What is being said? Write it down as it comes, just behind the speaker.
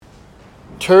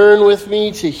Turn with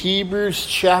me to Hebrews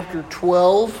chapter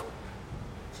 12.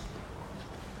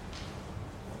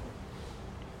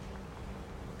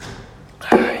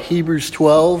 Hebrews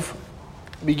 12,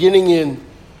 beginning in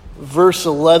verse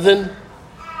 11.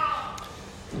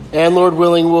 And Lord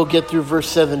willing, we'll get through verse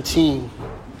 17.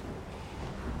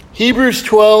 Hebrews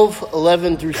 12,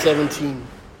 11 through 17.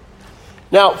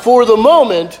 Now, for the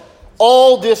moment,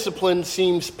 all discipline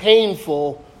seems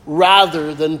painful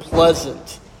rather than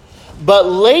pleasant. But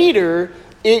later,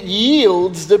 it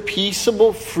yields the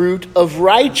peaceable fruit of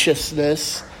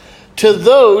righteousness to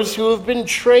those who have been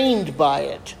trained by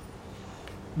it.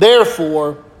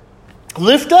 Therefore,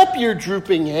 lift up your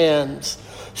drooping hands,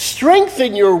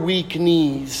 strengthen your weak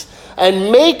knees,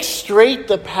 and make straight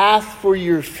the path for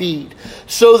your feet,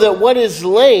 so that what is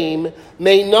lame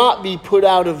may not be put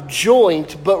out of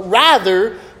joint, but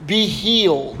rather be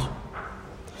healed.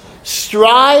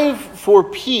 Strive for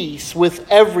peace with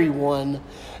everyone,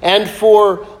 and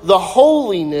for the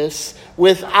holiness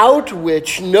without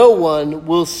which no one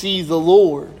will see the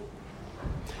Lord.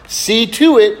 See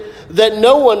to it that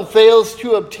no one fails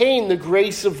to obtain the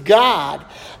grace of God,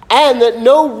 and that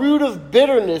no root of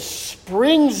bitterness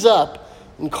springs up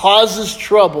and causes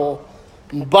trouble,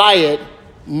 and by it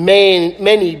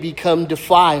many become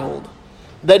defiled.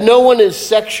 That no one is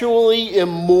sexually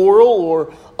immoral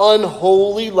or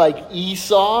unholy like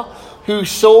Esau, who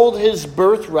sold his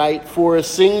birthright for a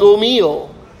single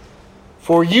meal.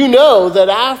 For you know that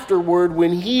afterward,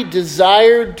 when he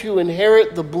desired to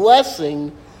inherit the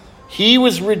blessing, he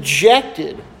was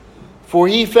rejected, for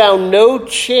he found no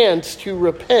chance to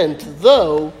repent,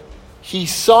 though he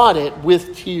sought it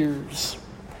with tears.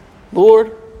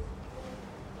 Lord,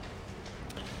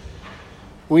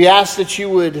 we ask that you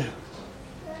would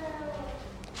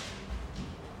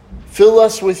fill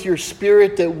us with your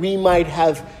Spirit, that we might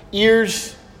have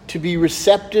ears to be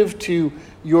receptive to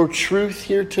your truth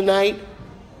here tonight,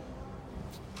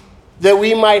 that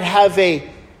we might have a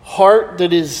heart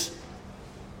that is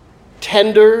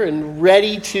tender and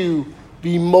ready to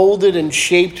be molded and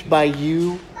shaped by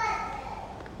you,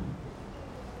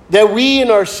 that we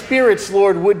in our spirits,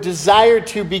 Lord, would desire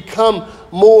to become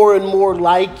more and more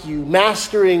like you,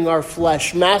 mastering our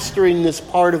flesh, mastering this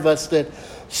part of us that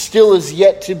still is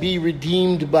yet to be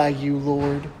redeemed by you,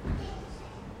 Lord.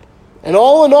 And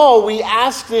all in all, we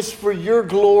ask this for your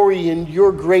glory and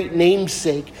your great name's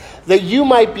sake, that you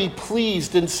might be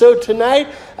pleased. And so tonight,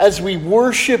 as we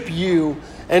worship you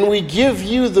and we give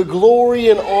you the glory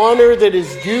and honor that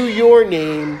is due your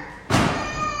name,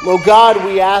 oh God,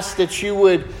 we ask that you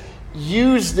would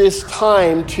use this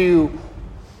time to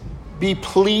be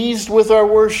pleased with our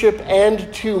worship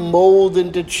and to mold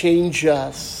and to change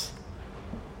us.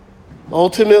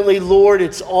 Ultimately, Lord,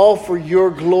 it's all for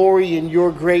your glory and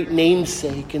your great name's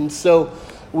sake. And so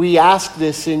we ask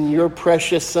this in your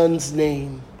precious Son's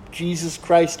name, Jesus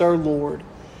Christ our Lord.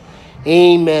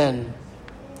 Amen.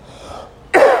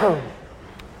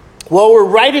 Well, we're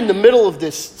right in the middle of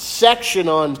this section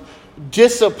on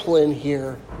discipline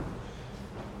here.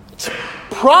 It's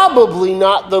probably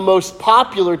not the most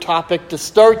popular topic to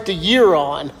start the year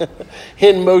on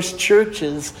in most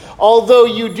churches, although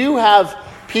you do have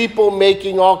people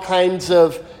making all kinds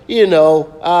of,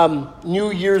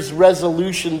 New Year's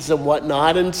resolutions and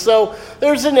whatnot. And so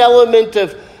there's an element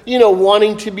of,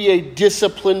 wanting to be a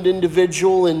disciplined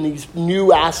individual in these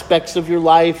new aspects of your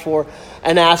life, or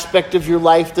an aspect of your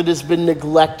life that has been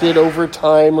neglected over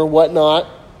time or whatnot.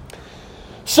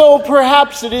 So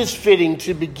perhaps it is fitting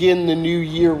to begin the new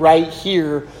year right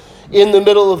here in the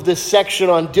middle of this section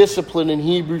on discipline in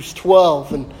Hebrews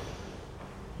 12. And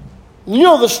you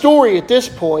know the story at this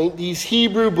point. These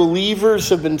Hebrew believers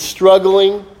have been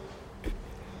struggling.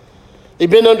 They've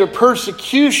been under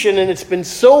persecution, and it's been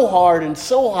so hard and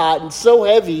so hot and so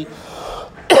heavy.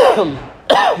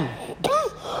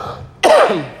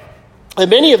 And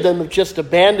many of them have just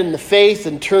abandoned the faith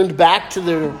and turned back to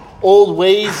their old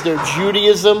ways, their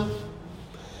Judaism.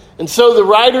 And so the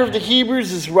writer of the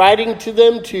Hebrews is writing to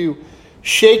them to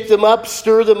shake them up,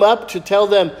 stir them up, to tell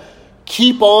them,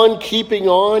 keep on keeping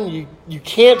on. You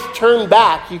can't turn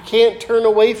back. You can't turn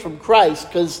away from Christ,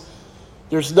 because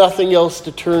there's nothing else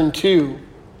to turn to.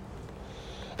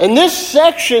 And this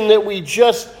section that we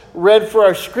just read for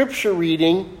our scripture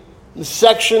reading, the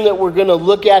section that we're going to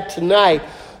look at tonight,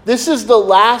 this is the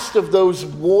last of those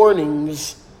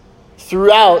warnings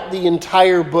throughout the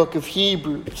entire book of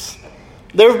Hebrews.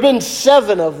 There have been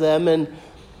 7 of them, and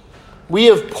we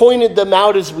have pointed them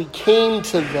out as we came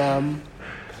to them.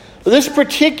 This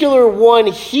particular one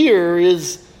here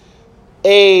is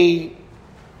a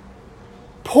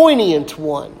poignant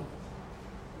one.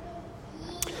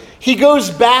 he goes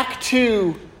back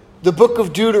to the book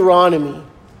of Deuteronomy.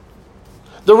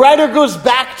 The writer goes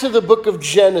back to the book of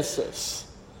Genesis.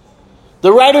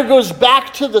 The writer goes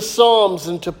back to the Psalms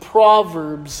and to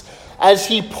Proverbs as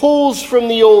he pulls from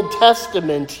the Old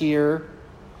Testament here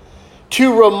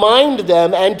to remind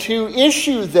them and to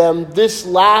issue them this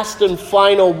last and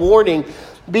final warning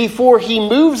before he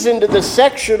moves into the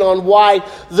section on why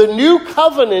the new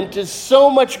covenant is so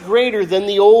much greater than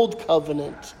the old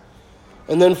covenant.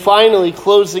 And then finally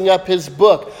closing up his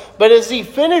book. But as he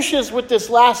finishes with this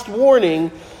last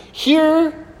warning,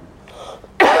 here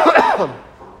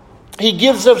he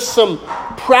gives us some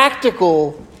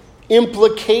practical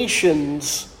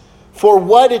implications for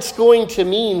what it's going to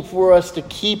mean for us to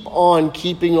keep on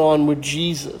keeping on with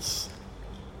Jesus.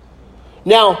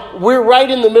 Now, we're right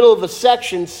in the middle of a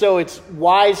section, so it's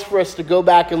wise for us to go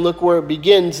back and look where it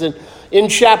begins. And in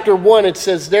chapter 1, it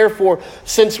says, "Therefore,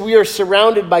 since we are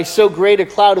surrounded by so great a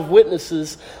cloud of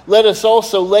witnesses, let us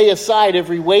also lay aside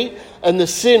every weight and the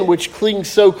sin which clings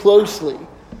so closely.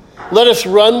 Let us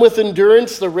run with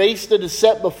endurance the race that is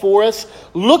set before us,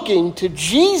 looking to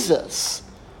Jesus,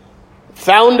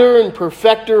 founder and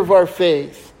perfecter of our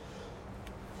faith,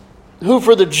 who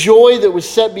for the joy that was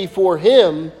set before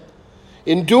him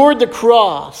endured the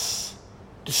cross,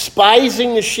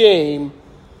 despising the shame,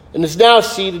 and is now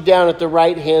seated down at the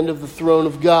right hand of the throne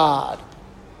of God."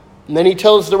 And then he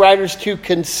tells the writers to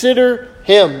consider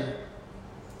him,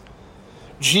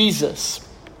 Jesus.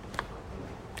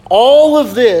 All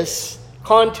of this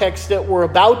context that we're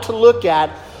about to look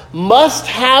at must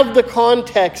have the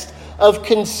context of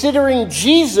considering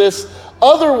Jesus.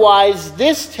 Otherwise,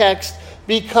 this text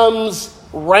becomes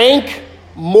rank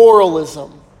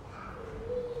moralism.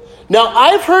 Now,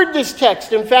 I've heard this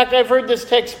text. In fact, I've heard this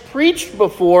text preached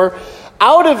before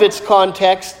out of its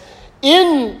context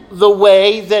in the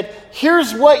way that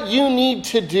here's what you need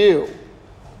to do.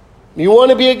 You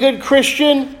want to be a good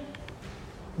Christian?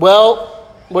 Well,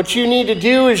 what you need to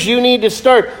do is you need to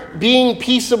start being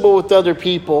peaceable with other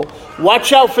people.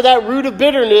 Watch out for that root of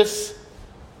bitterness.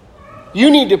 You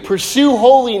need to pursue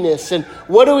holiness. And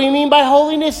what do we mean by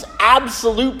holiness?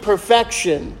 Absolute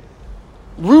perfection.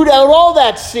 Root out all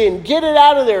that sin. Get it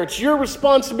out of there. It's your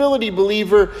responsibility,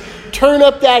 believer. Turn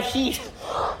up that heat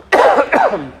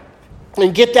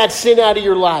and get that sin out of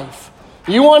your life.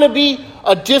 You want to be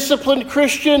a disciplined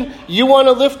Christian? You want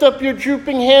to lift up your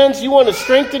drooping hands? You want to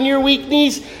strengthen your weak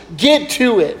knees? Get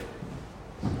to it.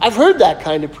 I've heard that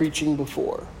kind of preaching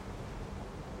before.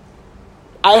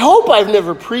 I hope I've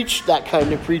never preached that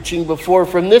kind of preaching before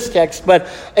from this text, but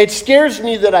it scares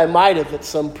me that I might have at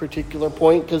some particular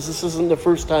point, because this isn't the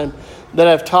first time that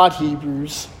I've taught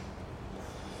Hebrews.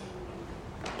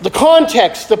 The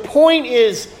context, the point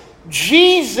is,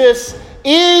 Jesus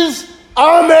is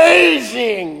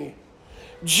amazing.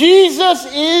 Jesus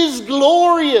is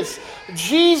glorious.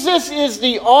 Jesus is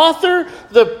the author,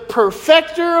 the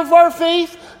perfecter of our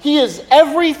faith. He is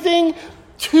everything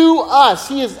to us.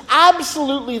 He is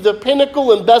absolutely the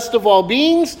pinnacle and best of all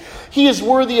beings. He is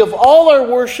worthy of all our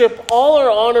worship, all our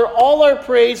honor, all our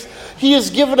praise. He has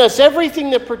given us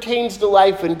everything that pertains to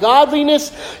life and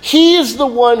godliness. He is the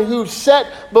one who set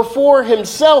before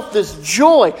himself this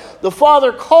joy. The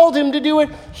Father called him to do it.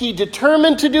 He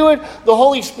determined to do it. The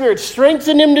Holy Spirit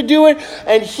strengthened him to do it.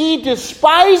 And he,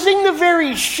 despising the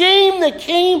very shame that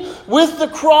came with the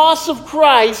cross of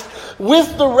Christ,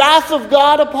 with the wrath of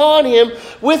God upon him,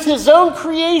 with his own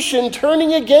creation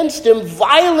turning against him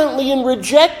violently and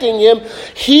rejecting him,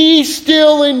 he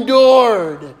still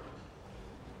endured.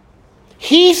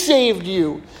 He saved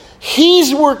you.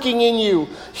 He's working in you.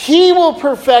 He will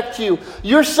perfect you.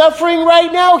 You're suffering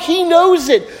right now. He knows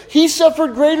it. He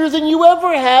suffered greater than you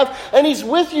ever have, and he's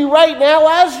with you right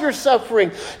now as you're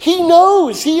suffering. He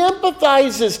knows. He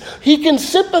empathizes. He can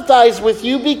sympathize with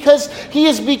you because he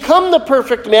has become the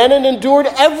perfect man and endured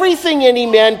everything any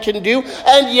man can do,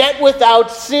 and yet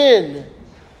without sin.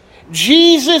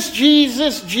 Jesus,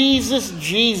 Jesus, Jesus,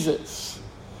 Jesus.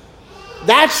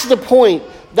 That's the point.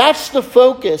 That's the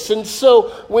focus. And so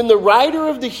when the writer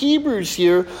of the Hebrews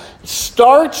here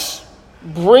starts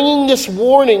bringing this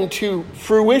warning to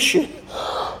fruition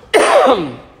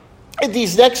in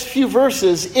these next few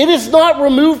verses, it is not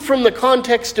removed from the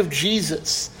context of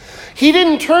Jesus. He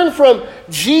didn't turn from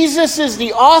Jesus is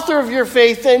the author of your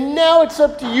faith and now it's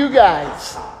up to you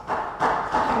guys.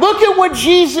 Look at what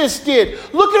Jesus did.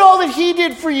 Look at all that he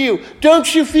did for you.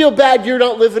 Don't you feel bad you're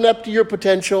not living up to your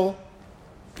potential?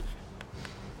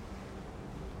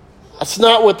 That's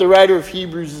not what the writer of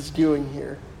Hebrews is doing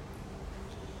here.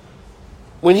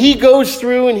 When he goes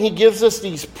through and he gives us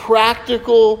these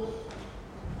practical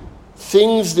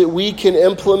things that we can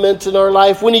implement in our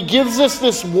life, when he gives us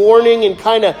this warning and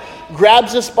kind of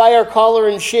grabs us by our collar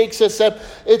and shakes us up,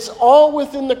 it's all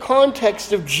within the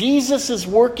context of Jesus is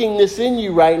working this in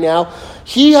you right now.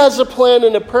 He has a plan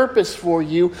and a purpose for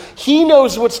you. He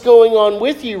knows what's going on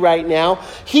with you right now.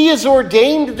 He has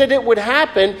ordained that it would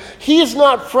happen. He is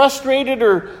not frustrated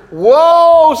or,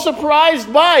 whoa,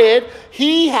 surprised by it.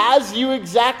 He has you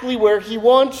exactly where he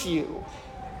wants you.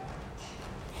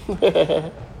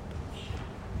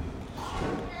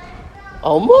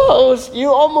 Almost. You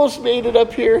almost made it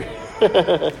up here.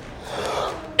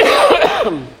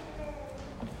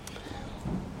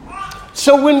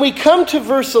 So when we come to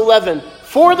verse 11,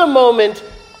 for the moment,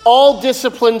 all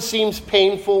discipline seems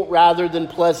painful rather than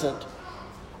pleasant.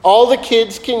 All the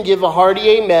kids can give a hearty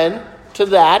amen to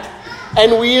that.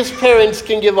 And we as parents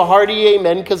can give a hearty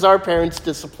amen because our parents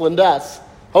disciplined us.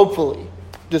 Hopefully,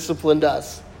 disciplined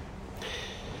us.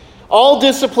 All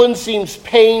discipline seems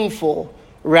painful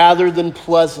rather than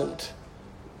pleasant.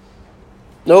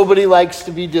 Nobody likes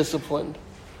to be disciplined.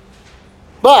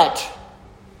 But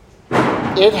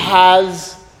it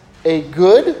has a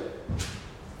good,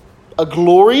 a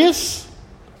glorious,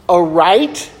 a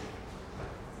right,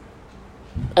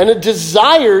 and a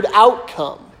desired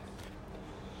outcome.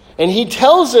 And he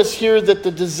tells us here that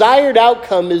the desired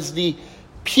outcome is the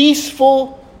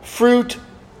peaceful fruit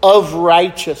of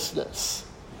righteousness.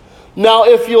 Now,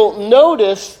 if you'll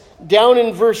notice down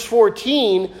in verse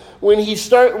 14, when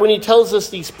he tells us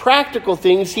these practical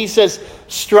things, he says,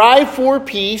 strive for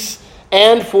peace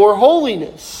and for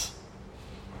holiness.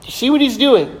 You see what he's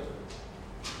doing?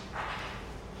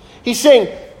 He's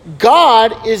saying,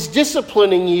 God is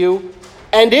disciplining you,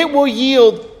 and it will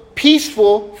yield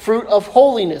peaceful fruit of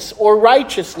holiness or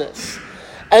righteousness.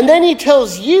 And then he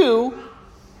tells you,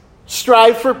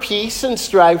 strive for peace and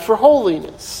strive for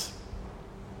holiness.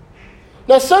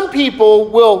 Now, some people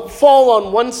will fall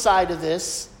on one side of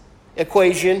this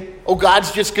equation. Oh,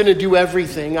 God's just going to do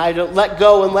everything. I don't let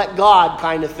go and let God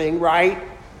kind of thing, right?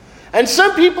 And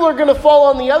some people are going to fall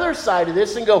on the other side of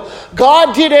this and go,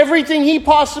 God did everything he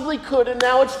possibly could, and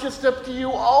now it's just up to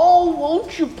you. Oh,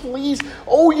 won't you please?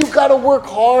 Oh, you've got to work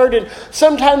hard. And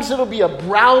sometimes it'll be a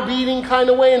browbeating kind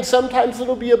of way, and sometimes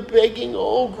it'll be a begging,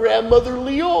 oh,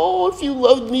 grandmotherly, oh, if you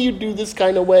loved me, you'd do this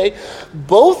kind of way.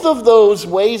 Both of those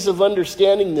ways of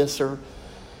understanding this are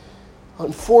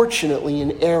unfortunately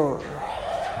in error.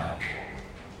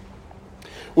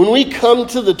 When we come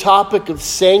to the topic of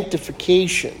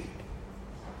sanctification,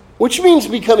 which means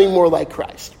becoming more like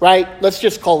Christ, right? Let's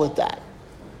just call it that.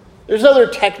 There's other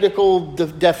technical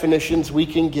definitions we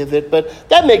can give it, but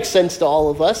that makes sense to all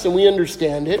of us, and we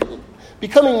understand it.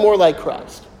 Becoming more like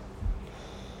Christ.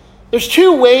 There's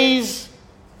two ways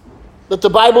that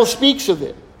the Bible speaks of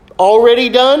it. Already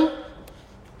done,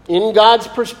 in God's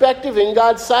perspective, in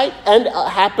God's sight, and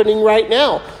happening right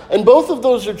now. And both of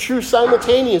those are true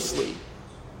simultaneously.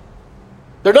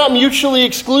 They're not mutually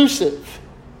exclusive.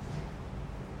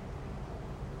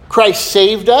 Christ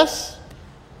saved us,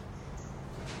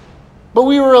 but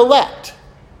we were elect.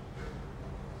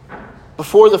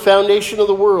 Before the foundation of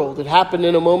the world, it happened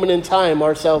in a moment in time,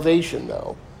 our salvation,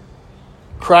 though.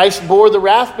 Christ bore the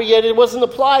wrath, but yet it wasn't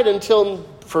applied until,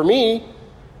 for me,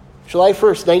 July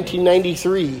 1st,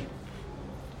 1993,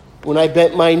 when I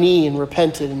bent my knee and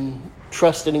repented and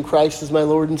trusted in Christ as my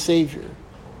Lord and Savior.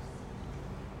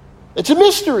 It's a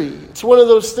mystery. It's one of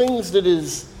those things that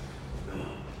is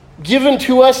given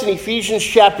to us in Ephesians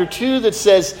chapter 2 that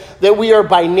says that we are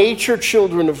by nature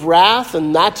children of wrath,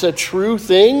 and that's a true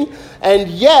thing. And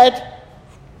yet,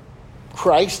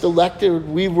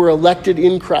 we were elected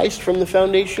in Christ from the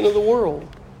foundation of the world.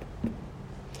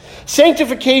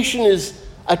 Sanctification is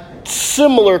a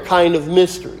similar kind of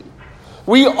mystery.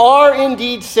 We are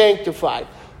indeed sanctified,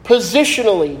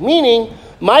 positionally, meaning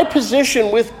my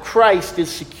position with Christ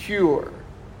is secure.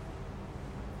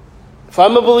 If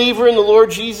I'm a believer in the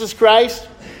Lord Jesus Christ,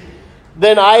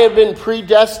 then I have been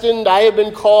predestined, I have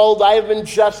been called, I have been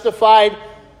justified.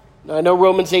 Now, I know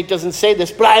Romans 8 doesn't say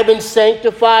this, but I have been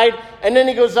sanctified. And then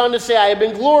he goes on to say I have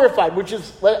been glorified, which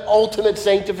is ultimate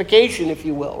sanctification, if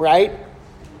you will, right?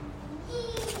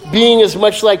 Being as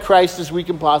much like Christ as we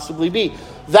can possibly be.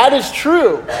 That is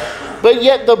true. But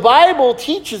yet the Bible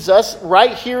teaches us,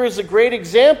 right here is a great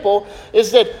example,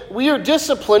 is that we are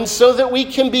disciplined so that we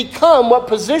can become what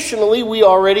positionally we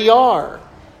already are.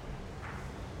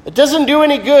 It doesn't do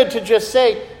any good to just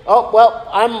say, oh,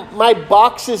 well, my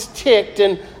box is ticked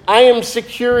and I am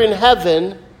secure in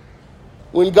heaven,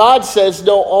 when God says,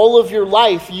 no, all of your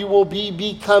life you will be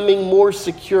becoming more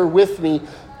secure with me,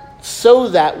 so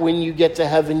that when you get to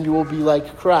heaven you will be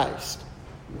like Christ.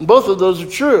 And both of those are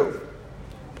true.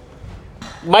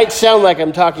 Might sound like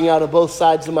I'm talking out of both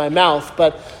sides of my mouth,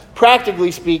 but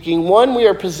practically speaking, one, we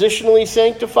are positionally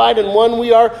sanctified, and one,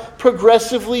 we are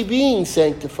progressively being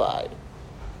sanctified.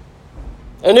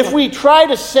 And if we try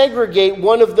to segregate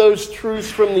one of those truths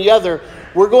from the other,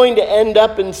 we're going to end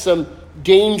up in some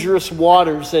dangerous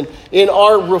waters. And in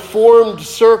our Reformed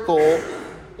circle,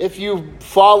 if you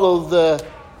follow the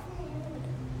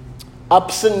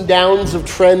ups and downs of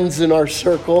trends in our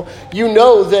circle, you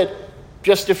know that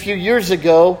just a few years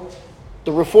ago,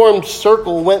 the Reformed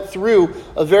circle went through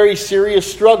a very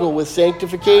serious struggle with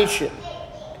sanctification.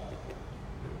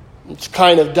 It's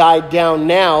kind of died down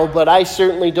now, but I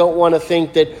certainly don't want to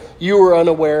think that you are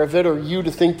unaware of it or you to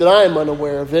think that I'm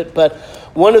unaware of it. But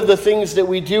one of the things that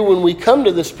we do when we come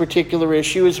to this particular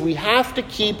issue is we have to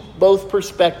keep both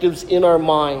perspectives in our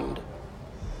mind.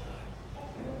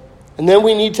 And then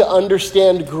we need to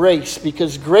understand grace,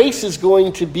 because grace is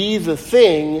going to be the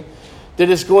thing that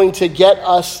is going to get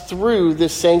us through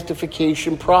this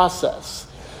sanctification process.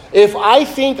 If I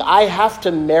think I have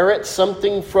to merit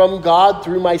something from God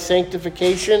through my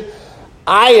sanctification,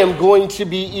 I am going to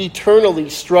be eternally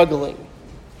struggling.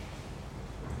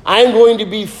 I'm going to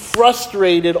be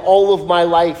frustrated all of my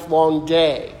lifelong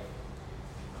day.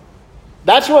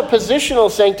 That's what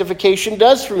positional sanctification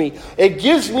does for me. It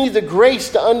gives me the grace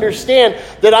to understand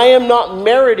that I am not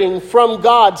meriting from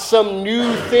God some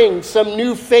new thing, some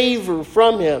new favor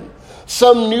from Him,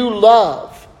 some new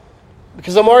love,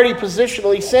 because I'm already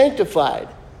positionally sanctified.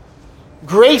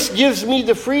 Grace gives me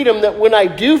the freedom that when I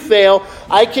do fail,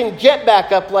 I can get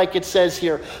back up like it says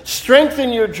here. Lift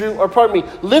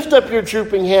up your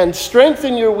drooping hands,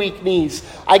 strengthen your weak knees.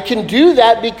 I can do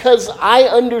that because I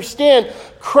understand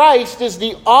Christ is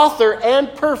the author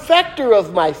and perfecter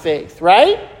of my faith,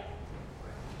 right?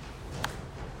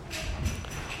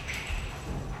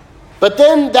 But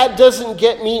then that doesn't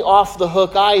get me off the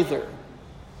hook either.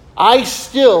 I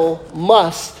still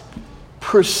must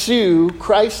pursue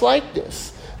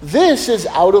Christ-likeness. This is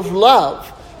out of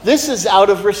love. This is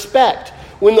out of respect.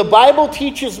 When the Bible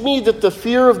teaches me that the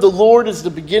fear of the Lord is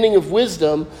the beginning of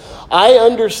wisdom, I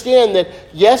understand that,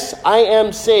 yes, I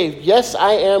am saved. Yes,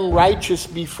 I am righteous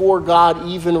before God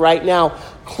even right now,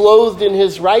 clothed in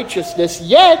His righteousness.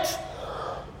 Yet,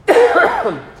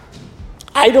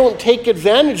 I don't take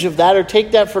advantage of that or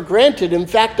take that for granted. In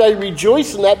fact, I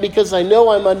rejoice in that because I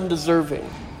know I'm undeserving.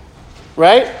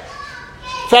 Right?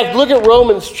 In fact, look at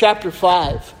Romans chapter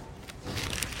 5.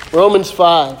 Romans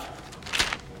 5.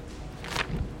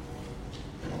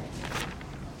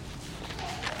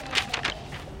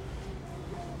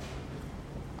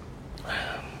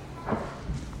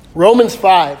 Romans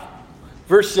 5,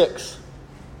 verse 6.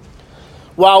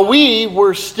 While we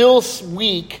were still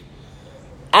weak,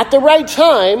 at the right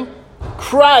time,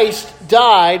 Christ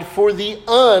died for the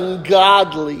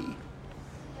ungodly.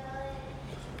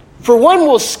 For one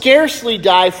will scarcely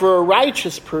die for a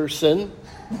righteous person,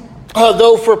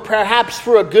 though perhaps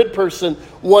for a good person,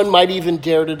 one might even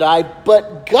dare to die.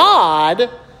 But God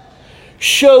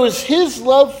shows His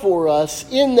love for us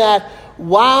in that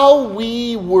while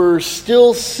we were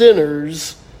still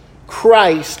sinners,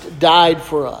 Christ died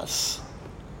for us.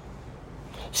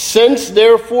 Since,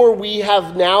 therefore, we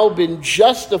have now been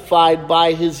justified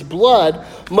by His blood,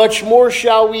 much more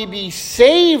shall we be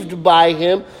saved by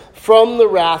Him from the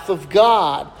wrath of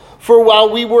God. For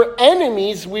while we were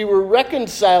enemies, we were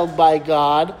reconciled by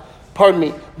God,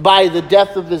 by the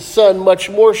death of His Son, much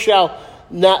more shall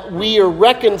not we are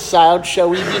reconciled, shall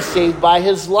we be saved by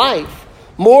His life.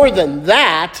 More than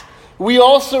that, we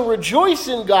also rejoice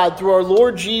in God through our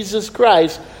Lord Jesus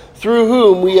Christ, through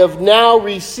whom we have now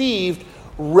received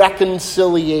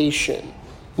reconciliation.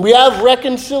 We have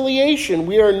reconciliation.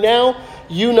 We are now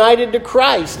united to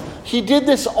Christ. He did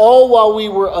this all while we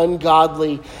were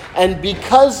ungodly. And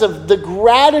because of the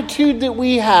gratitude that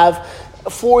we have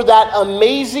for that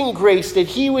amazing grace that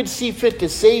He would see fit to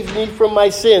save me from my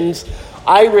sins,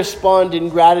 I respond in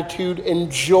gratitude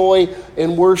and joy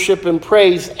and worship and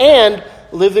praise, and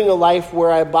living a life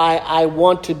whereby I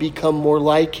want to become more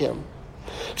like Him.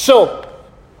 So,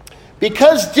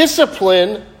 because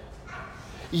discipline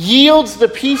yields the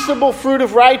peaceable fruit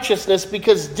of righteousness,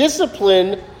 because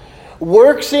discipline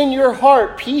works in your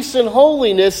heart peace and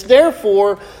holiness,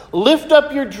 therefore, lift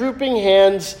up your drooping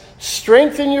hands,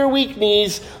 strengthen your weak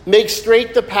knees, make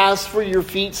straight the paths for your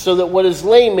feet, so that what is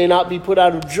lame may not be put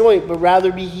out of joint, but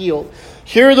rather be healed.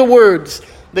 Here are the words.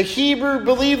 The Hebrew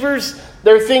believers,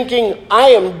 they're thinking, I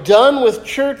am done with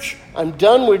church. I'm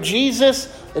done with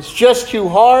Jesus. It's just too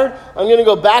hard. I'm going to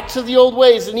go back to the old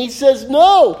ways. And He says,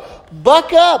 no,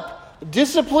 buck up.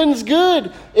 Discipline's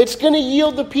good. It's going to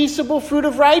yield the peaceable fruit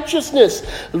of righteousness.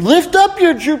 Lift up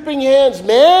your drooping hands,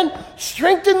 man.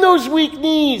 Strengthen those weak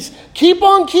knees. Keep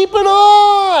on keeping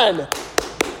on.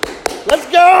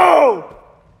 Let's go.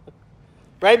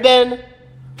 Right, Ben?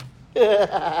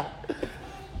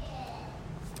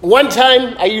 One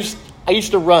time I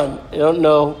used to run. I don't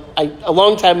know. A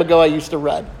long time ago I used to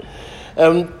run.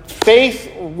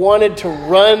 Faith wanted to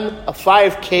run a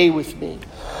 5K with me.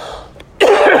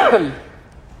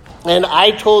 And I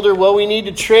told her, well, we need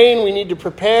to train, we need to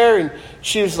prepare. And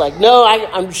she was like,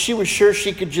 no, she was sure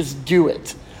she could just do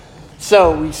it.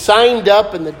 So we signed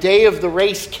up, and the day of the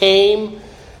race came,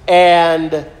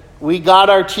 and we got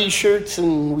our T-shirts,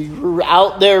 and we were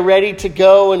out there ready to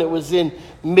go. And it was in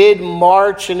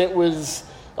mid-March, and it was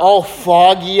all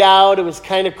foggy out. It was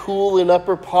kind of cool in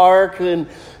Upper Park, and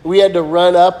we had to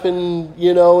run up and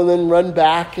then run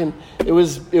back, and it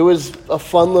was a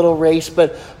fun little race.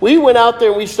 But we went out there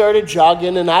and we started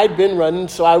jogging, and I'd been running,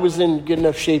 so I was in good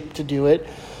enough shape to do it.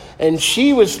 And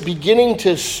she was beginning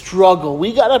to struggle.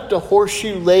 We got up to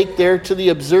Horseshoe Lake there to the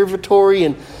observatory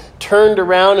and turned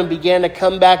around and began to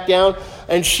come back down.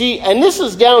 And this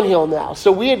is downhill now,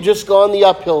 so we had just gone the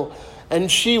uphill, and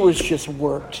she was just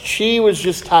worked. She was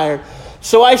just tired.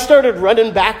 So I started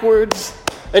running backwards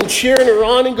and cheering her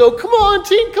on and go, come on,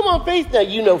 team, come on, Faith. Now,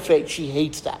 you know Faith, she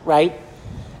hates that, right?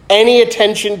 Any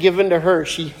attention given to her,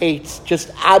 she hates,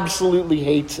 just absolutely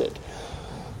hates it.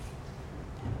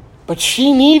 But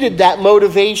she needed that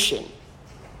motivation.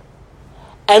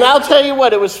 And I'll tell you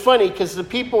what, it was funny because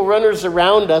the runners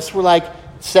around us were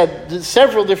said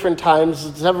several different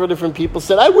times, several different people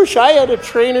said, I wish I had a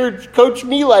trainer coach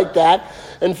me like that.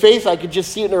 And Faith, I could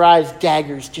just see it in her eyes,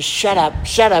 daggers, just shut up,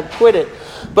 quit it.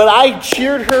 But I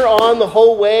cheered her on the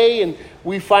whole way, and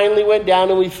we finally went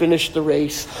down and we finished the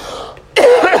race.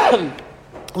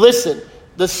 Listen,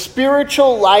 the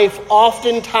spiritual life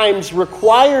oftentimes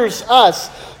requires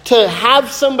us to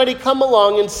have somebody come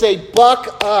along and say,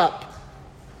 buck up.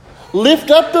 Lift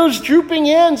up those drooping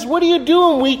hands. What are you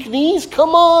doing, weak knees?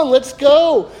 Come on, let's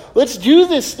go. Let's do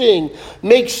this thing.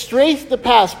 Make straight the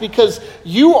path, because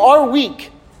you are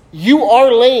weak. You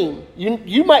are lame.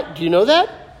 You might, do you know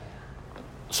that?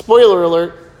 Spoiler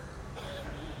alert.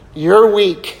 You're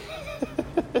weak.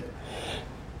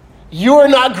 You are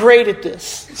not great at this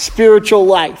spiritual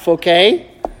life,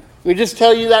 okay? Let me just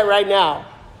tell you that right now.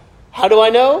 How do I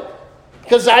know?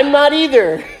 Because I'm not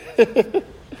either.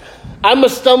 I'm a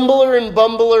stumbler and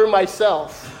bumbler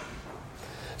myself.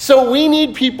 So we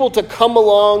need people to come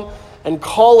along and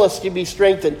call us to be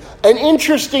strengthened. An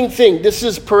interesting thing, this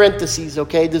is parentheses,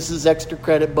 okay? This is extra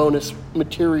credit bonus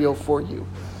material for you.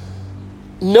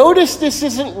 Notice this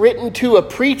isn't written to a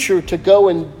preacher to go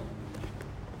and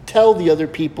tell the other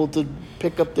people to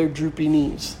pick up their droopy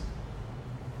knees,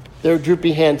 their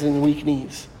droopy hands and weak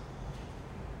knees.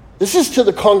 This is to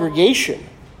the congregation.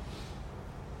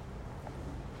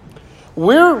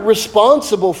 We're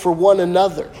responsible for one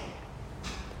another.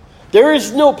 There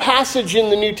is no passage in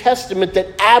the New Testament that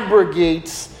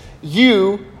abrogates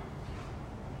you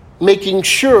making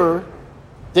sure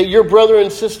that your brother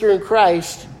and sister in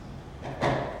Christ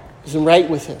is right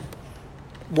with him,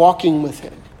 walking with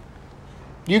him.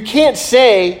 You can't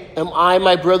say, am I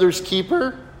my brother's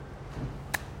keeper?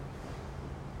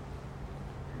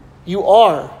 You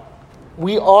are.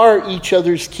 We are each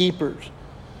other's keepers.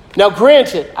 Now,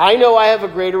 granted, I know I have a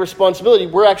greater responsibility.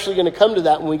 We're actually going to come to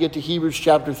that when we get to Hebrews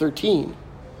chapter 13.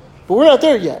 But we're not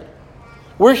there yet.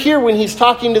 We're here when he's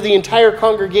talking to the entire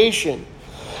congregation.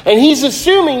 And he's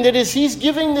assuming that as he's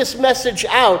giving this message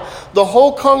out, the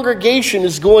whole congregation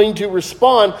is going to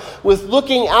respond with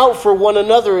looking out for one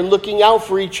another and looking out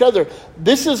for each other.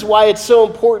 This is why it's so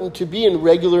important to be in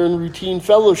regular and routine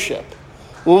fellowship.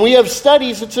 When we have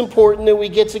studies, it's important that we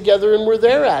get together and we're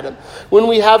there at them. When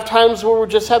we have times where we're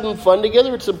just having fun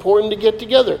together, it's important to get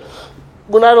together.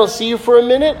 When I don't see you for a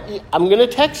minute, I'm going to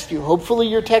text you. Hopefully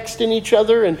you're texting each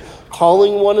other and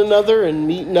calling one another and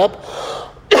meeting up.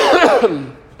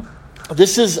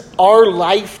 This is our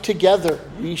life together.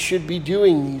 We should be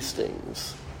doing these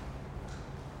things.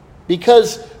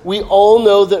 Because we all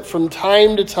know that from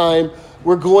time to time,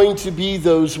 we're going to be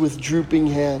those with drooping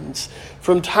hands.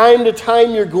 From time to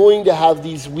time, you're going to have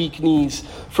these weak knees.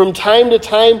 From time to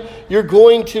time, you're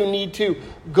going to need to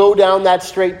go down that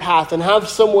straight path and have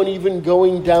someone even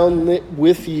going down it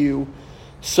with you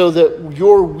so that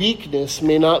your weakness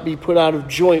may not be put out of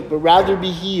joint, but rather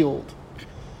be healed.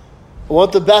 I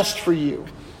want the best for you.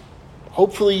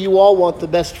 Hopefully you all want the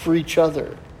best for each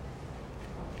other.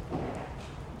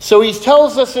 So he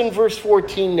tells us in verse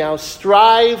 14 now,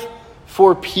 strive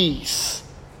for peace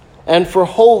and for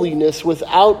holiness,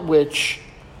 without which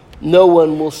no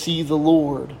one will see the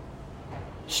Lord.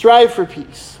 Strive for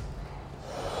peace.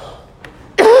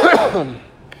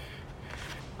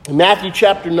 In Matthew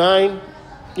chapter 9,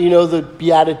 you know the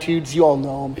Beatitudes, you all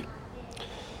know them.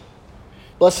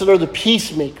 Blessed are the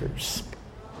peacemakers,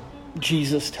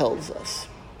 Jesus tells us.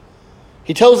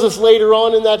 He tells us later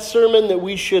on in that sermon that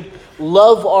we should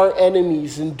love our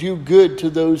enemies and do good to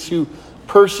those who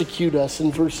persecute us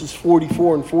in verses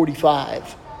 44 and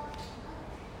 45.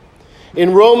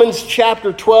 In Romans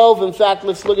chapter 12, in fact,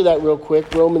 let's look at that real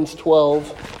quick. Romans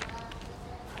 12.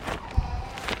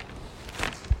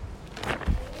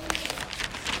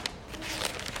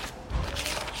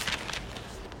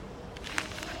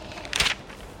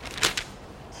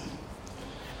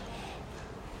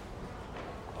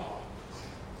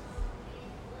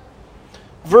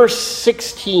 Verse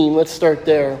 16, let's start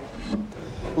there.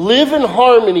 Live in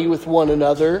harmony with one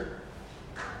another.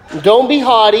 Don't be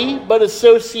haughty, but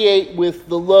associate with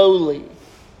the lowly.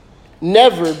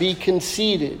 Never be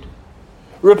conceited.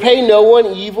 Repay no one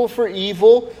evil for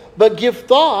evil, but give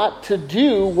thought to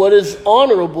do what is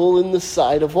honorable in the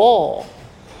sight of all.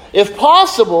 If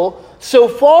possible, so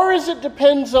far as it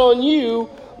depends on you,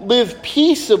 live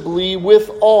peaceably with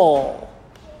all.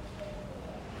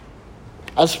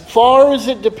 As far as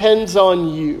it depends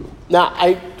on you.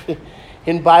 Now,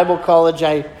 in Bible college,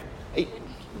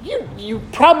 you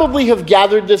probably have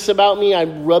gathered this about me. I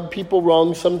rub people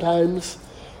wrong sometimes.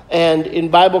 And in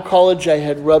Bible college, I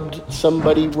had rubbed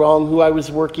somebody wrong who I was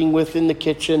working with in the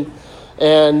kitchen.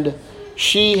 And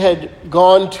she had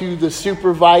gone to the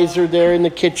supervisor there in the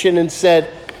kitchen and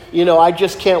said, I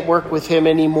just can't work with him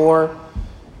anymore.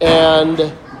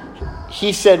 And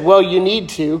he said, well, you need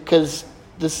to, because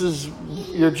this is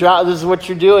your job. This is what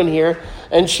you're doing here.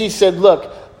 And she said,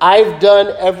 look, I've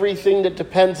done everything that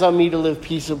depends on me to live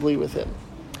peaceably with him.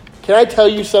 Can I tell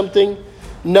you something?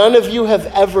 None of you have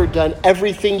ever done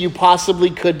everything you possibly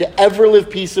could to ever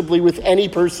live peaceably with any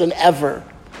person ever.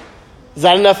 Is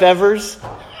that enough evers?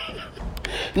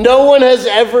 No one has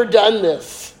ever done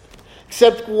this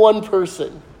except one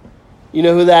person. You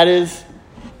know who that is?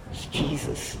 It's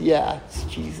Jesus. Yeah, it's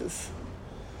Jesus.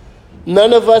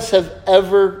 None of us have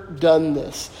ever done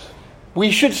this. We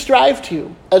should strive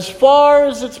to, as far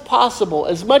as it's possible,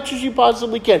 as much as you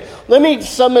possibly can. Let me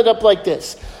sum it up like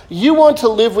this. You want to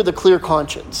live with a clear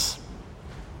conscience.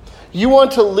 You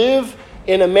want to live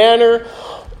in a manner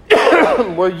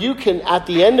where you can, at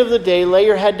the end of the day, lay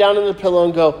your head down on the pillow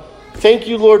and go, thank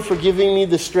you, Lord, for giving me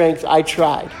the strength. I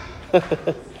tried.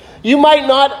 You might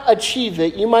not achieve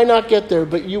it. You might not get there,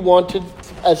 but you want to,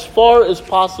 as far as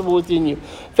possible within you.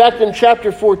 In fact, in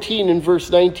chapter 14, in verse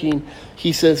 19,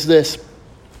 he says this,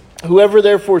 whoever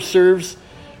therefore serves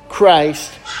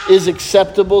Christ is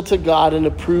acceptable to God and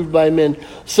approved by men.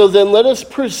 So then let us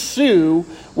pursue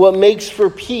what makes for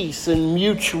peace and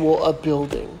mutual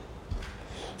upbuilding.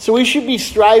 So we should be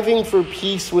striving for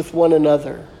peace with one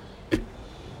another.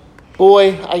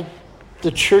 Boy,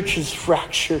 the church is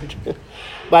fractured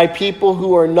by people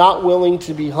who are not willing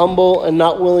to be humble and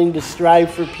not willing to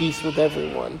strive for peace with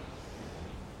everyone.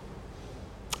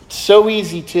 It's so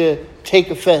easy to take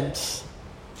offense,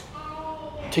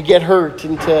 to get hurt,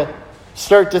 and to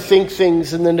start to think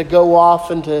things and then to go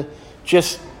off and to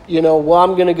just, I'm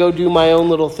going to go do my own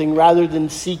little thing rather than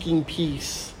seeking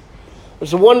peace.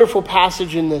 There's a wonderful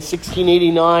passage in the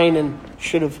 1689, and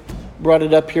should have brought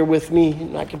it up here with me,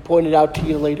 and I can point it out to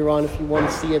you later on if you want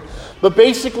to see it. But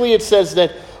basically it says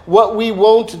that what we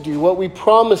won't do, what we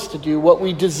promise to do, what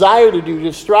we desire to do,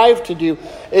 to strive to do,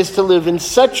 is to live in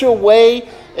such a way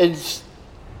as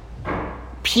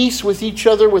peace with each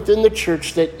other within the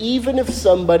church that even if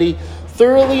somebody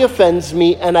thoroughly offends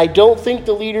me and I don't think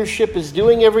the leadership is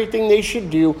doing everything they should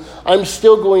do, I'm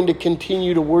still going to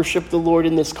continue to worship the Lord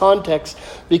in this context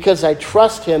because I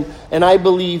trust him and I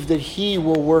believe that he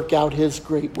will work out his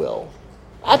great will.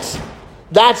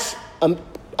 That's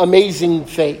amazing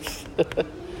faith.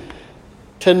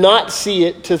 To not see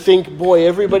it, to think, boy,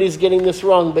 everybody's getting this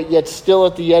wrong, but yet still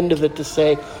at the end of it to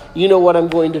say, you know what, I'm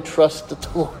going to trust that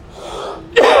the Lord,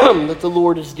 that the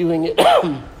Lord is doing it.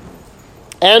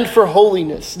 And for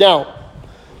holiness. Now,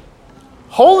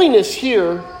 holiness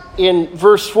here in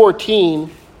verse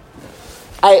 14,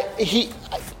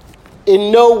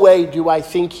 in no way do I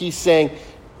think he's saying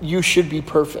you should be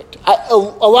perfect. A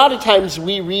lot of times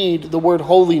we read the word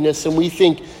holiness and we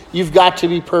think you've got to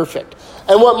be perfect.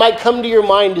 And what might come to your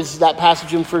mind is that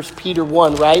passage in 1 Peter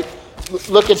 1, right?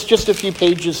 Look, it's just a few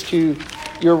pages to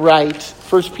your right.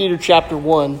 1 Peter chapter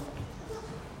 1.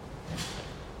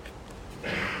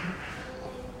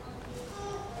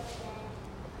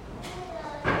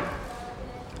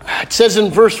 It says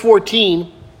in verse 14,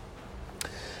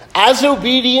 as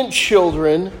obedient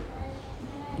children,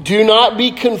 do not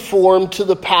be conformed to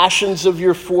the passions of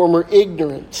your former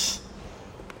ignorance.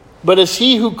 But as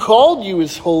he who called you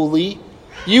is holy,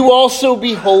 you also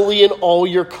be holy in all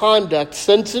your conduct,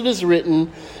 since it is written,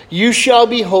 you shall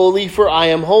be holy, for I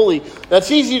am holy.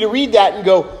 That's easy to read that and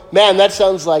go, man, that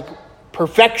sounds like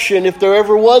perfection if there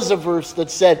ever was a verse that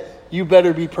said, you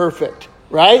better be perfect,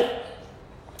 right?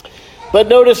 But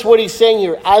notice what he's saying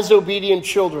here, as obedient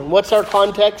children. What's our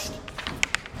context?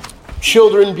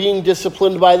 Children being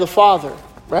disciplined by the Father,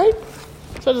 right?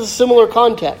 So it's a similar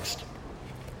context.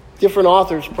 Different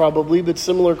authors probably, but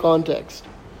similar context.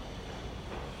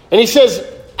 And he says,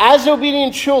 as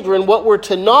obedient children, what we're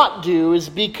to not do is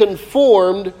be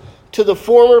conformed to the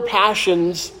former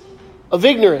passions of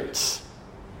ignorance.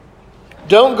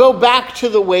 Don't go back to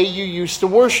the way you used to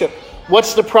worship.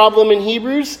 What's the problem in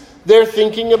Hebrews? They're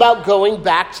thinking about going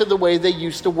back to the way they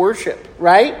used to worship,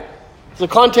 right? The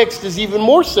context is even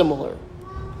more similar.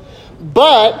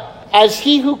 But as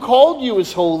he who called you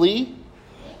is holy,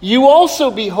 you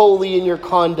also be holy in your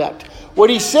conduct.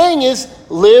 What he's saying is,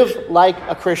 live like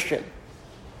a Christian.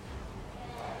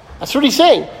 That's what he's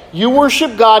saying. You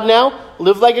worship God now,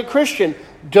 live like a Christian.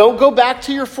 Don't go back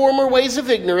to your former ways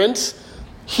of ignorance.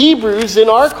 Hebrews, in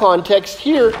our context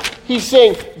here, he's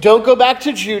saying, don't go back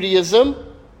to Judaism.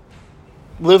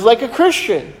 Live like a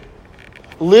Christian.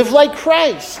 Live like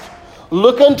Christ.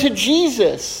 Look unto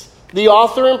Jesus, the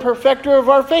author and perfecter of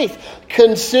our faith.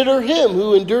 Consider him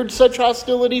who endured such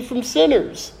hostility from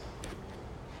sinners.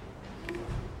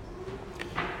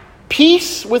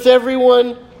 Peace with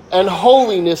everyone and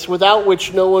holiness without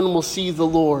which no one will see the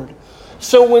Lord.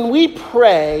 So when we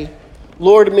pray,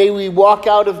 Lord, may we walk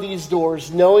out of these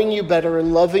doors knowing you better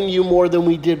and loving you more than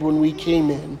we did when we came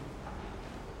in.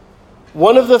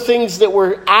 One of the things that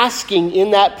we're asking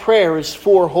in that prayer is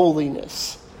for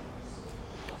holiness.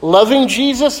 Loving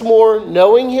Jesus more,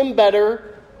 knowing him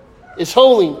better, is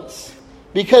holiness.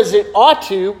 Because it ought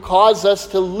to cause us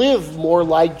to live more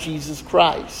like Jesus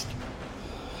Christ.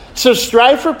 So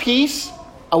strive for peace.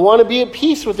 I want to be at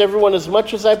peace with everyone as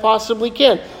much as I possibly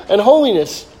can. And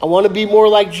holiness. I want to be more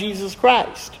like Jesus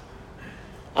Christ.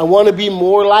 I want to be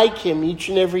more like him each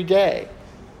and every day.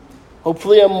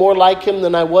 Hopefully I'm more like him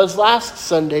than I was last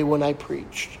Sunday when I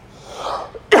preached.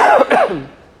 And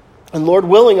Lord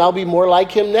willing, I'll be more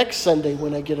like him next Sunday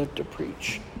when I get up to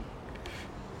preach.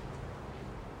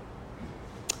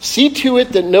 See to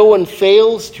it that no one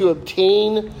fails to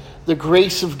obtain the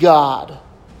grace of God,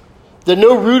 that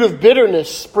no root of bitterness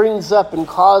springs up and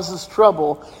causes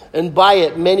trouble, and by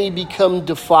it many become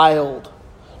defiled.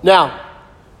 Now,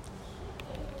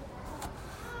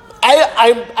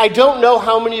 I don't know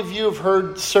how many of you have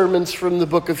heard sermons from the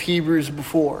book of Hebrews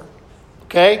before,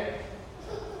 okay?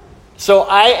 So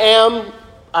I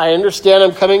understand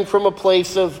I'm coming from a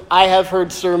place of, I have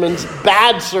heard sermons,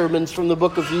 bad sermons from the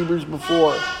book of Hebrews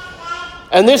before.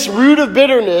 And this root of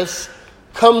bitterness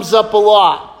comes up a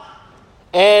lot.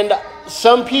 And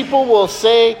some people will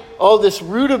say, oh, this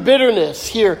root of bitterness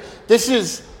here, this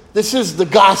is the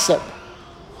gossip.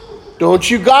 Don't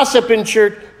you gossip in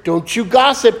church. Don't you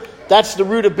gossip. That's the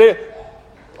root of bitterness.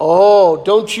 Oh,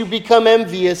 don't you become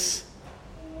envious.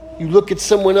 You look at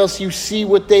someone else, you see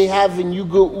what they have, and you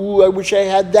go, ooh, I wish I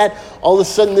had that. All of a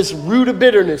sudden, this root of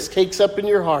bitterness takes up in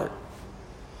your heart.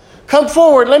 Come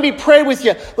forward, let me pray with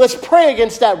you. Let's pray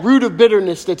against that root of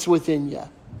bitterness that's within you.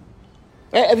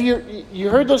 Have you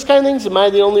heard those kind of things? Am I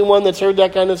the only one that's heard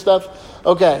that kind of stuff?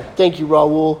 Okay, thank you,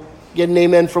 Raul. Get an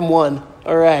amen from one.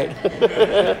 All right.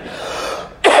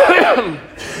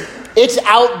 It's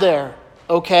out there,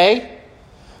 okay?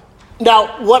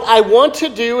 Now, what I want to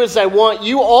do is I want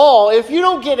you all, if you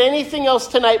don't get anything else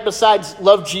tonight besides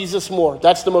love Jesus more,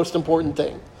 that's the most important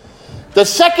thing. The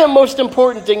second most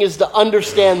important thing is to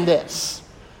understand this,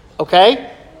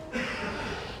 okay?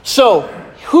 So,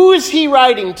 who is he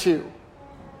writing to?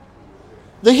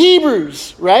 The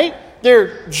Hebrews, right?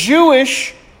 They're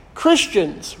Jewish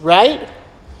Christians, right?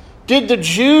 Did the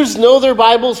Jews know their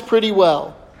Bibles pretty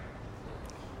well?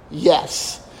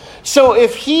 Yes. So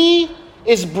if he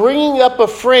is bringing up a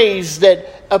phrase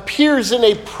that appears in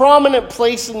a prominent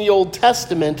place in the Old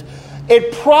Testament,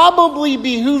 it probably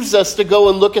behooves us to go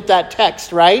and look at that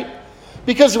text, right?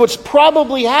 Because what's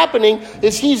probably happening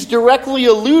is he's directly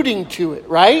alluding to it,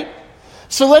 right?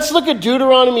 So let's look at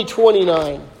Deuteronomy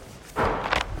 29.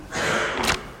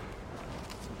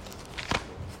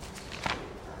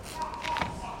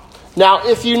 Now,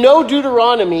 if you know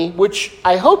Deuteronomy, which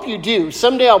I hope you do,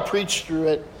 someday I'll preach through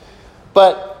it,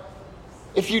 but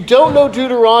if you don't know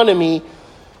Deuteronomy,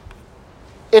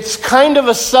 it's kind of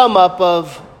a sum up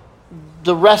of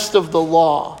the rest of the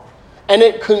law. And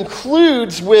it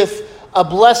concludes with a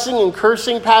blessing and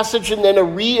cursing passage and then a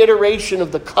reiteration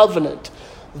of the covenant.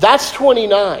 That's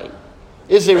 29,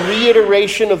 is a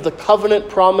reiteration of the covenant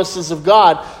promises of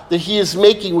God that he is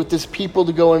making with this people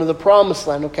to go into the promised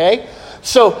land, okay?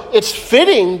 So it's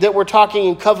fitting that we're talking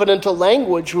in covenantal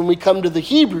language when we come to the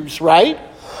Hebrews, right?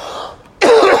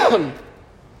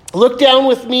 Look down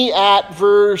with me at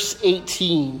verse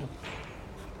 18.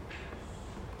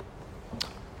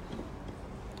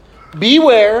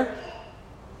 Beware.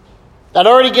 That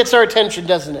already gets our attention,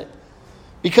 doesn't it?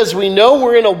 Because we know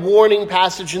we're in a warning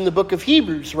passage in the book of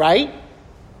Hebrews, right?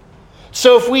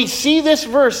 So if we see this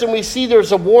verse and we see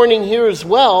there's a warning here as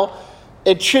well,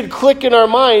 it should click in our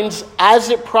minds, as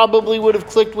it probably would have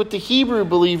clicked with the Hebrew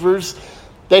believers,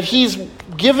 that he's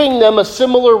giving them a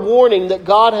similar warning that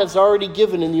God has already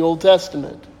given in the Old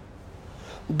Testament.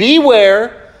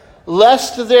 Beware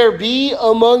lest there be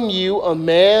among you a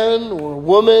man or a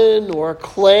woman or a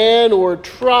clan or a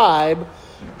tribe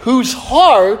whose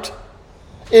heart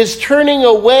is turning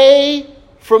away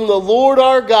from the Lord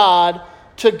our God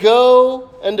to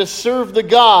go and to serve the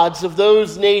gods of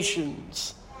those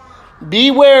nations.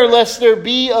 Beware lest there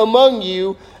be among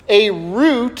you a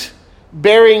root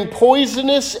bearing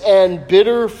poisonous and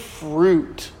bitter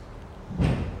fruit.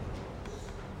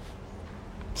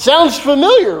 Sounds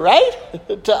familiar, right?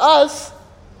 To us.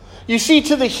 You see,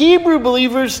 to the Hebrew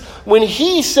believers, when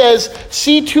he says,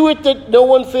 see to it that no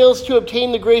one fails to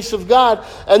obtain the grace of God,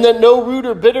 and that no root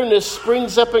or bitterness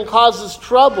springs up and causes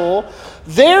trouble,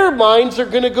 their minds are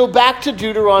going to go back to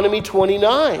Deuteronomy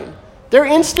 29. They're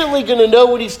instantly going to know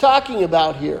what he's talking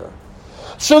about here.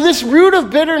 So this root of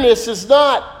bitterness is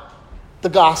not the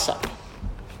gossip.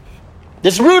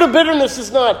 This root of bitterness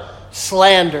is not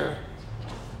slander.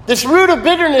 This root of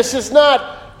bitterness is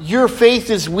not your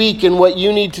faith is weak and what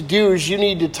you need to do is you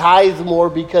need to tithe more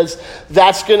because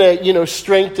that's going to,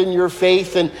 strengthen your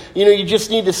faith and, you just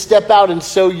need to step out and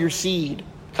sow your seed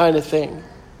kind of thing.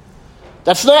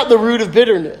 That's not the root of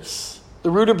bitterness. The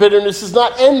root of bitterness is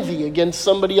not envy against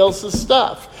somebody else's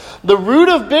stuff. The root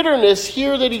of bitterness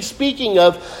here that he's speaking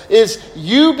of is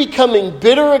you becoming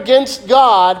bitter against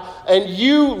God and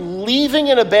you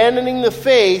leaving and abandoning the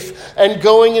faith and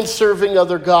going and serving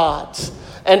other gods.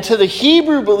 And to the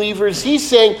Hebrew believers, he's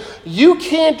saying, you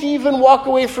can't even walk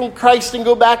away from Christ and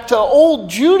go back to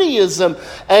old Judaism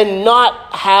and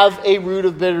not have a root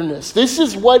of bitterness. This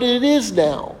is what it is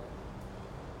now.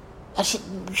 That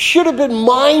should have been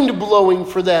mind-blowing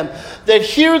for them. That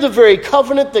here the very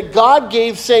covenant that God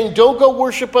gave saying, don't go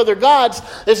worship other gods,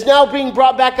 is now being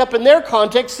brought back up in their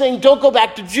context saying, don't go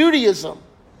back to Judaism.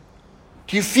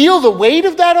 Do you feel the weight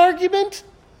of that argument?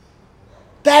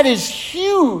 That is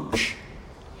huge.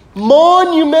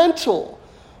 Monumental.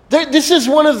 This is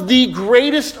one of the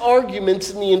greatest arguments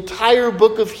in the entire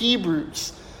book of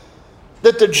Hebrews.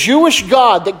 That the Jewish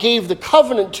God that gave the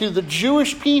covenant to the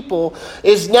Jewish people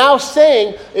is now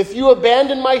saying, if you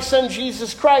abandon my son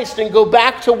Jesus Christ and go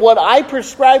back to what I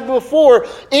prescribed before,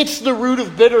 it's the root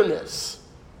of bitterness.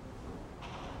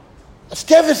 That's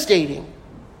devastating.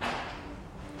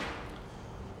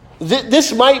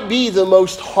 This might be the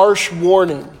most harsh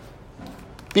warning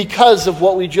because of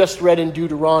what we just read in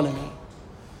Deuteronomy.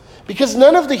 Because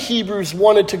none of the Hebrews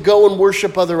wanted to go and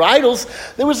worship other idols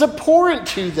that was abhorrent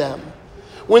to them.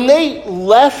 When they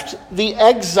left the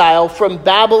exile from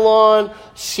Babylon,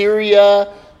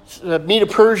 Syria,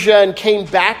 Medo-Persia, and came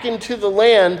back into the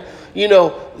land,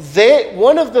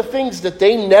 one of the things that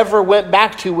they never went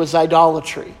back to was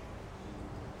idolatry.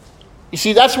 You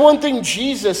see, that's one thing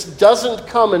Jesus doesn't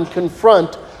come and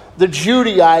confront the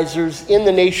Judaizers in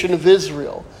the nation of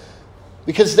Israel.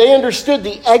 Because they understood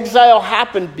the exile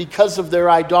happened because of their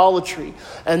idolatry.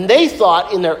 And they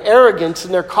thought in their arrogance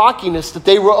and their cockiness that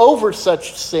they were over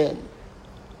such sin.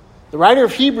 The writer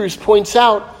of Hebrews points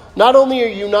out, not only are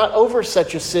you not over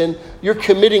such a sin, you're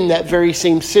committing that very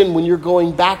same sin when you're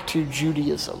going back to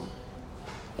Judaism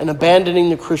and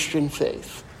abandoning the Christian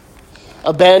faith,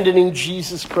 abandoning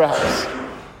Jesus Christ,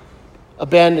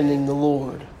 abandoning the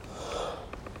Lord.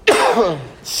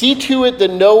 See to it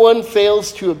that no one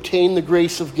fails to obtain the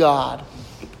grace of God,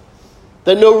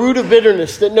 that no root of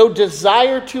bitterness, that no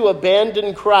desire to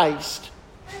abandon Christ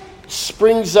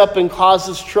springs up and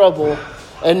causes trouble,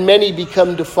 and many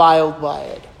become defiled by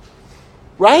it.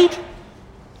 Right?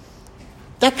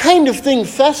 That kind of thing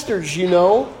festers,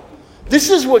 This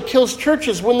is what kills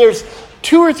churches, when there's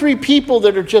 2 or 3 people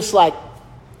that are just like,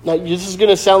 now this is going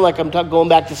to sound like I'm going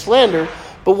back to slander,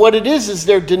 but what it is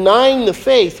they're denying the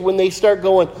faith when they start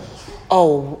going,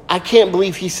 oh, I can't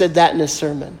believe he said that in his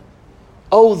sermon.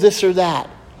 Oh, this or that.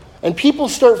 And people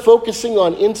start focusing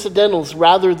on incidentals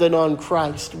rather than on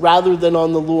Christ, rather than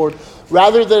on the Lord,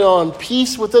 rather than on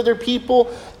peace with other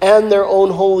people and their own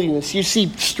holiness. You see,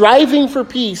 striving for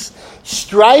peace,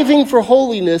 striving for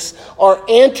holiness are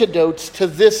antidotes to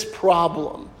this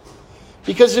problem.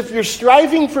 Because if you're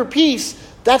striving for peace,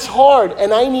 that's hard,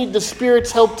 and I need the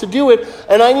Spirit's help to do it,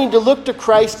 and I need to look to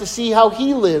Christ to see how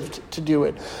he lived to do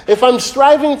it. If I'm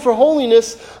striving for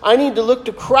holiness, I need to look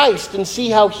to Christ and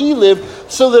see how he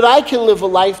lived so that I can live a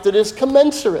life that is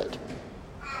commensurate,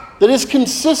 that is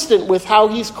consistent with how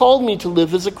he's called me to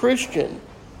live as a Christian.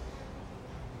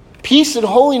 Peace and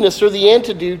holiness are the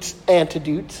antidotes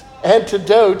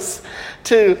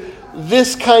to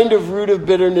this kind of root of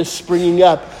bitterness springing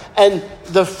up, and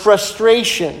the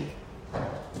frustration,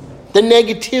 the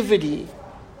negativity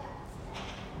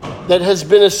that has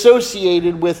been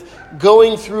associated with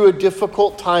going through a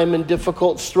difficult time and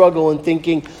difficult struggle and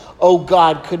thinking, oh,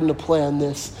 God couldn't have planned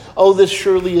this. Oh, this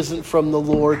surely isn't from the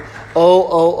Lord.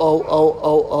 Oh,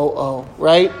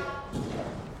 right?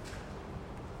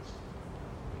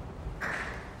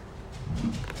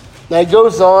 Now it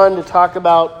goes on to talk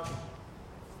about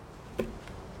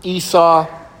Esau.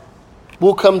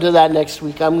 We'll come to that next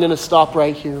week. I'm going to stop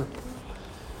right here,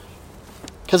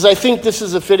 because I think this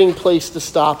is a fitting place to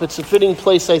stop. It's a fitting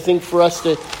place, I think, for us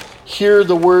to hear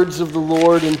the words of the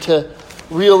Lord and to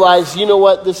realize, you know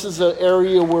what, this is an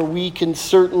area where we can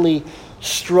certainly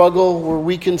struggle, where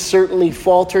we can certainly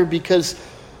falter, because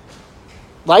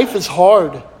life is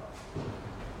hard.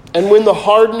 And when the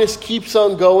hardness keeps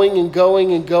on going and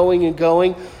going and going and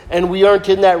going, and we aren't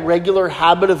in that regular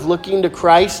habit of looking to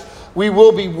Christ, we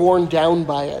will be worn down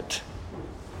by it.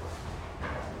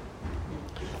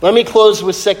 Let me close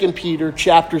with 2 Peter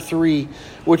chapter 3,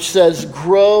 which says,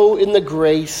 grow in the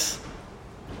grace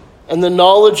and the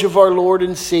knowledge of our Lord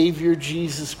and Savior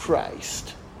Jesus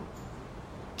Christ.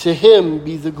 To him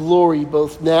be the glory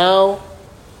both now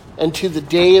and to the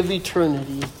day of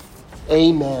eternity.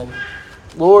 Amen.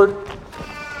 Lord,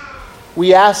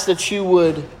 we ask that you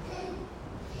would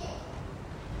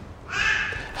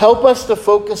help us to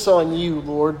focus on you,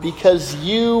 Lord, because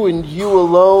you and you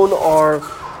alone are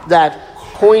that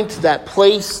point, that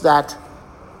place, that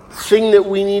thing that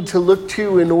we need to look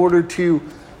to in order to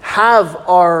have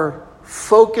our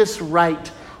focus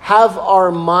right, have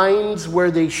our minds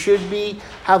where they should be,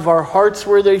 have our hearts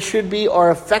where they should be.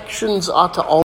 Our affections ought to all